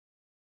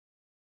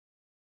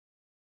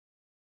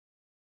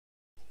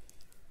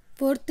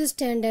4th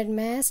standard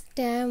maths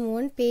term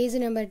 1 page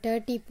number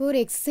 34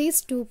 exercise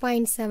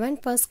 2.7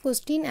 first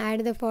question add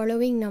the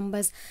following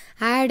numbers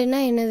add na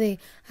enadhu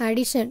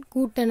addition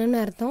கூட்டணும்னு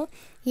அர்த்தம்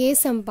a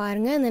sum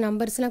பாருங்க அந்த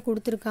நம்பர்ஸ்லாம்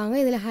கொடுத்திருக்காங்க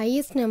இதுல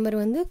highest number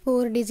வந்து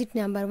 4 digit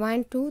number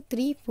 1 2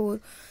 3 4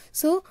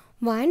 so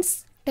ones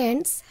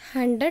tens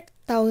 100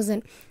 1000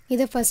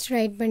 இத first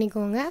write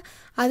பண்ணிக்கோங்க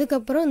அதுக்கு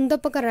அப்புறம் இந்த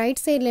பக்கம்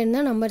ரைட் சைடுல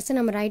இருந்தா நம்பர்ஸ்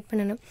நம்ம ரைட்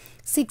பண்ணனும்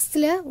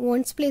 6 ல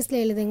ones place ல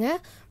எழுதுங்க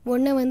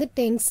 1 வந்து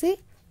tens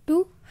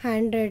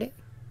 200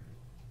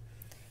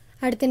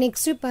 அடுத்து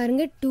next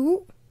பாருங்க 2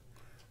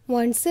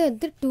 ones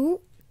அடுத்து 2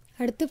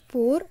 அடுத்து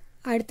 4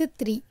 அடுத்து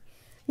 3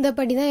 இந்த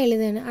படி தான்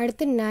எழுதணும்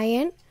அடுத்து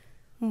 9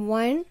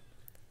 1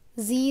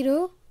 0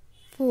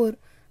 4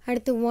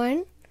 அடுத்து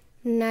 1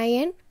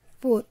 9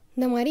 4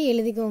 இந்த மாதிரி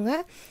எழுதிக்கோங்க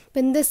இப்போ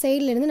இந்த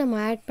சைடுல இருந்து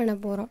நம்ம ஆட் பண்ண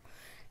போறோம்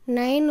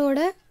 9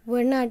 ஓட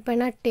 1 ஆட்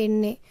பண்ணா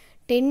 10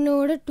 10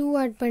 ஓட 2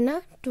 ஆட் பண்ணா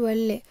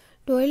 12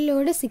 12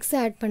 ஓட 6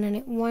 ஆட்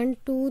பண்ணனும் 1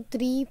 2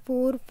 3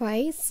 4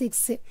 5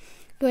 6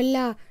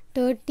 12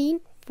 13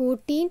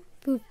 14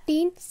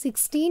 15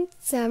 16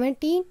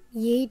 17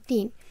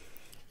 18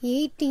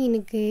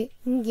 18 க்கு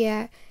இங்க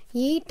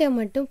 8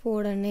 மட்டும்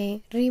போடணும்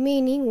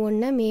ரிமைனிங்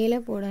 1 மேலே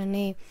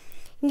போடணும்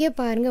இங்க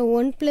பாருங்க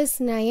 1 +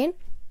 9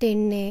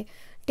 10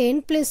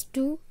 10 +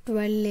 2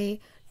 12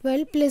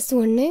 12 +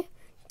 1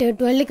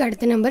 12 க்கு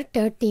அடுத்த நம்பர்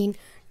 13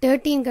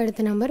 13 க்கு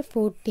அடுத்த நம்பர்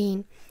 14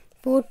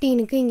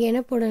 14 க்கு இங்க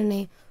என்ன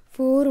போடணும்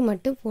 4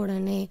 மட்டும்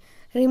போடணும்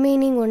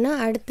ரிமைனிங் 1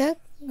 அடுத்த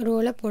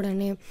ரோல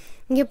போடணும்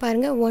இங்க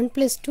பாருங்க 1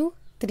 + 2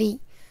 3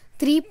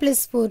 3 +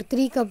 4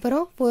 3 க்கு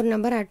அப்புறம் 4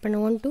 நம்பர் ஆட்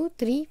பண்ணனும் 1 2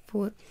 3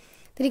 4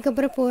 3 க்கு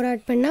அப்புறம் 4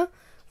 ஆட் பண்ணா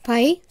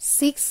 5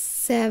 6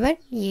 7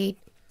 8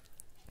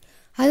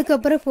 அதுக்கு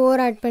அப்புறம்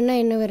 4 ஆட் பண்ணா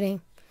என்ன வரும்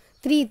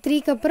 3 3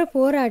 க்கு அப்புறம்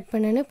 4 ஆட்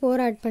பண்ணனும்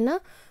 4 ஆட் பண்ணா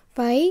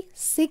 5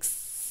 6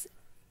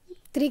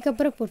 3 க்கு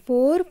அப்புறம்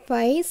 4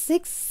 5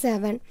 6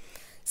 7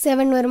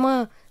 7 வருமா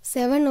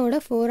 7 ஓட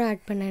 4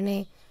 ஆட்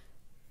பண்ணனும்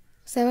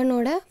 7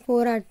 ஓட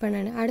 4 ஆட்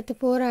பண்ணனும் அடுத்து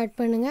 4 ஆட்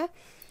பண்ணுங்க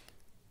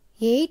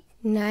 8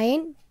 9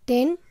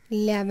 10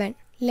 11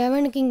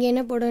 11 க்கு இங்க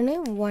என்ன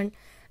போடணும் 1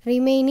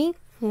 ரிமைனிங்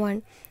 1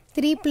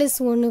 3 +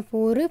 1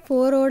 4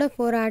 4 ஓட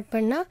 4 ஆட்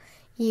பண்ணா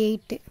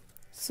 8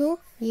 சோ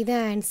இது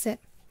ஆன்சர்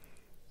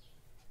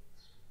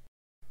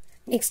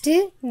நெக்ஸ்ட்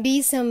டி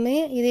சம்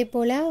இதே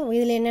போல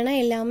இதுல என்னன்னா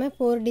எல்லாமே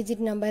 4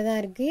 டிஜிட் நம்பர் தான்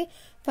இருக்கு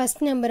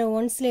ஃபர்ஸ்ட் நம்பரை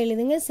 1s ல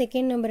எழுதுங்க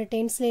செகண்ட் நம்பரை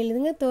 10s ல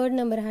எழுதுங்க தேர்ட்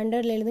நம்பர்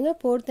 100 ல எழுதுங்க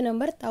ஃபோர்த்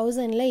நம்பர்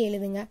 1000 ல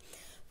எழுதுங்க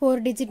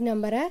 4 டிஜிட்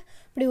நம்பரை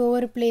இப்படி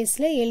ஒவ்வொரு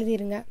பிளேஸ்ல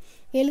எழுதிருங்க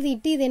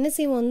எழுதிட்டு இது என்ன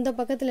செய்வோம் இந்த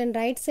பக்கத்துல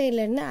ரைட்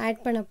சைடுல இருந்து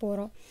ஆட் பண்ண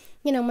போறோம்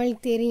இங்க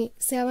நமக்கு தெரியும்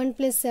 7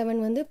 + 7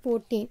 வந்து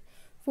 14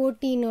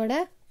 14 ஓட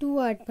 2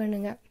 ஆட்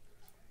பண்ணுங்க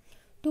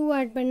 2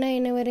 ஆட் பண்ணா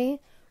என்ன வரும்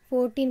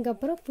 14 க்கு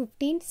அப்புறம்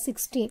 15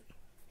 16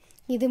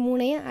 இது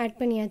மூணையும் ஆட்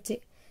பண்ணியாச்சு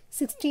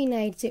 16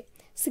 ஆயிடுச்சு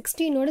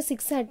 16 ஓட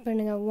 6 ஆட்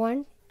பண்ணுங்க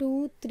 1 2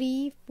 3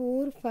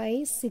 4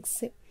 5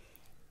 6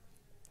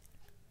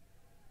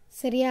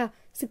 சரியா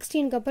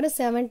 16 க்கு அப்புறம்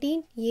 17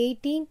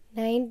 18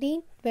 19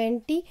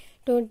 20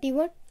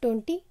 21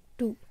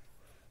 22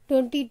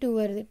 22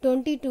 வருது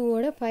 22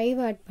 ஓட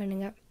 5 ஆட்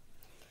பண்ணுங்க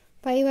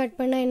 5 ஆட்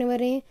பண்ணா என்ன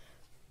வரும்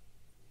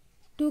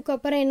 2 க்கு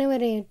அப்புறம் என்ன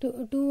வரும்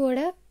 2 ஓட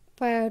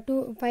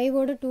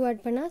 5 ஓட 2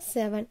 ஆட் பண்ணா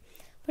 7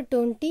 அப்ப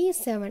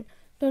 27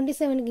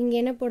 27 க்கு இங்க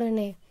என்ன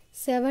போடணும்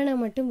 7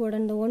 மட்டும்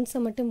போடணும் 1s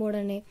மட்டும்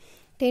போடணும்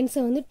 10s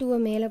வந்து 2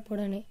 மேல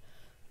போடணும்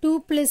 2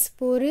 +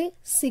 4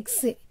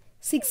 6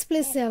 6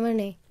 +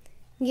 7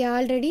 இங்க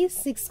ஆல்ரெடி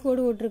 6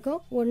 கோட்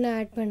போட்டுருக்கோம் 1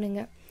 ஆட்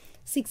பண்ணுங்க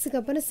 6 க்கு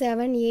அப்புறம்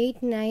 7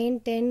 8 9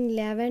 10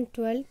 11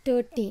 12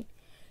 13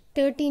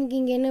 13 க்கு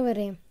இங்க என்ன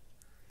வரும்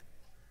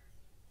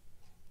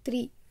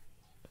 3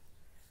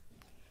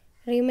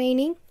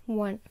 ரிமைனிங்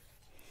 1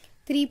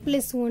 3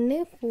 + 1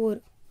 4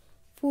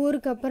 4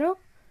 க்கு அப்புறம்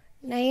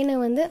 9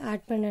 வந்து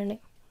ஆட்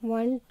பண்ணனும்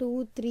 1 2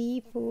 3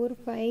 4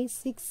 5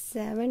 6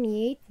 7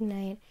 8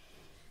 9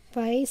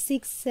 5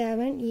 6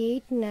 7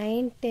 8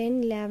 9 10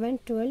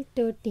 11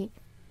 12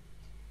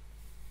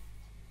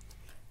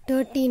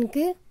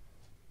 13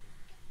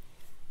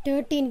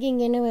 13 க்கு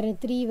இங்க என்ன வரும்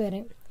 3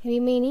 வரும்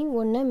ரிமைனிங்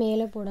 1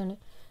 மேலே போடணும்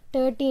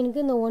 13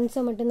 க்கு இந்த 1s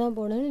மட்டும் தான்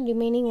போடணும்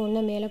ரிமைனிங்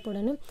 1 மேலே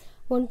போடணும்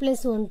 1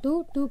 + 1 2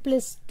 2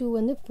 + 2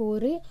 வந்து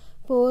 4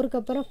 4 க்கு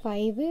அப்புறம்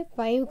 5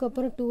 5 க்கு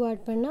அப்புறம் 2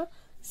 ஆட் பண்ணா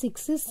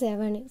 6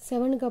 7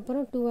 7 க்கு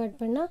அப்புறம் 2 ஆட்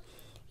பண்ணா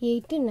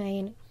 8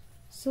 9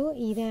 சோ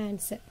இது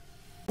ஆன்சர்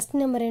ஃபர்ஸ்ட்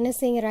நம்பர் என்ன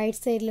செய்யுங்க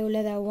ரைட் சைடுல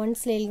உள்ளத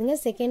 1s ல எழுதுங்க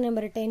செகண்ட்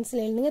நம்பர் 10s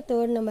ல எழுதுங்க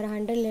தேர்ட் நம்பர்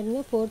 100 ல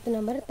எழுதுங்க ஃபோர்த்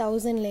நம்பர்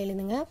 1000 ல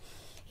எழுதுங்க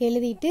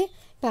எழுதிட்டு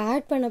இப்ப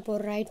ஆட் பண்ண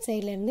போறோம் ரைட்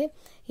சைடுல இருந்து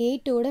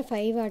 8 ஓட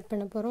 5 ஆட்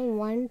பண்ண போறோம்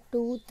 1 2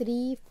 3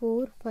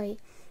 4 5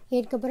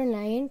 8 க்கு அப்புறம்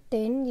 9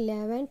 10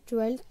 11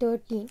 12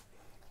 13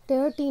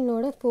 13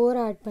 ஓட 4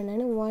 ஆட்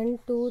பண்ணனும் 1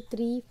 2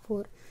 3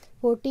 4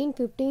 14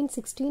 15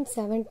 16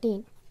 17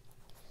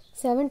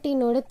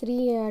 17 ஓட 3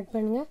 ஆட்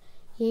பண்ணுங்க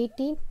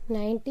 18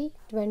 19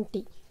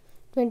 20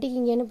 20 க்கு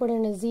இங்க என்ன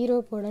போடணும்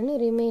 0 போடணும்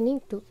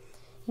ரிமைனிங் 2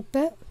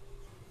 இப்ப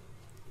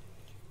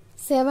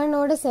 7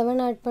 ஓட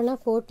 7 ஆட் பண்ணா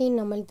 14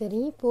 நமக்கு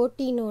தெரியும்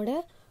 14 ஓட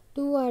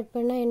 2 ஆட்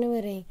பண்ணா என்ன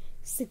வரும்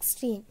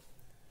 16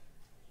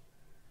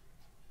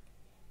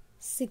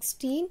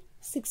 16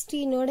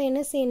 16ஓட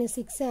என்ன செய்யணும்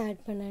 6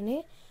 ஆட்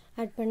பண்ணணும்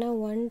ஆட் பண்ணால்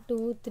 1 2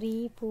 3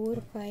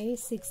 4 5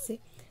 6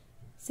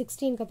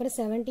 16க்கு அப்புறம்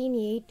 17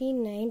 18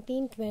 19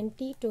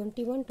 20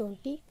 21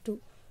 22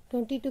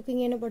 22க்கு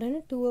இங்கே என்ன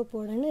போடணும் 2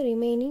 போடணும்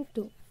ரிமைனிங்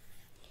 2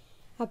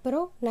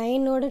 அப்புறம்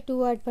 9ஓட 2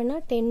 ஆட்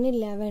பண்ணால் 10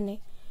 11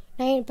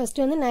 9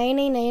 ஃபஸ்ட்டு வந்து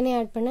 9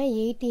 ஆட் பண்ணால்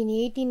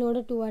 18 18ஓட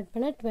 2 ஆட்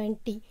பண்ணால்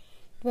 20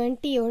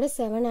 20ஓட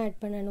 7 ஆட்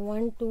பண்ணணும்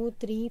 1 2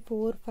 3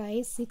 4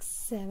 5 6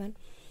 7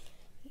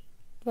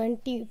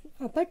 20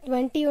 அப்போ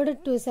 20ஓட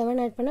 2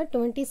 7 ஆட் பண்ணால்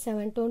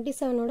 27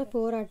 27ஓட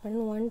 4 ஆட்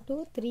பண்ணணும் 1 2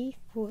 3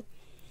 4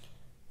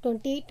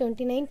 28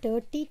 29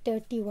 30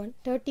 31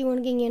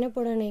 31க்கு இங்கே என்ன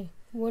போடணும்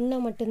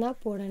 1 மட்டும்தான்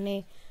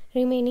போடணும்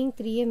ரிமைனிங்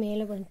 3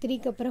 மேலே போடணும்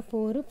 3க்கு அப்புறம்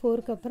 4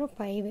 4க்கு அப்புறம்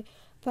 5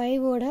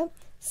 5ஓட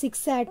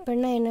 6 ஆட்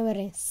பண்ணால் என்ன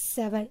வரும்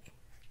 7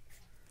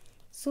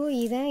 ஸோ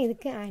இதுதான்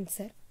இதுக்கு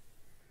ஆன்சர்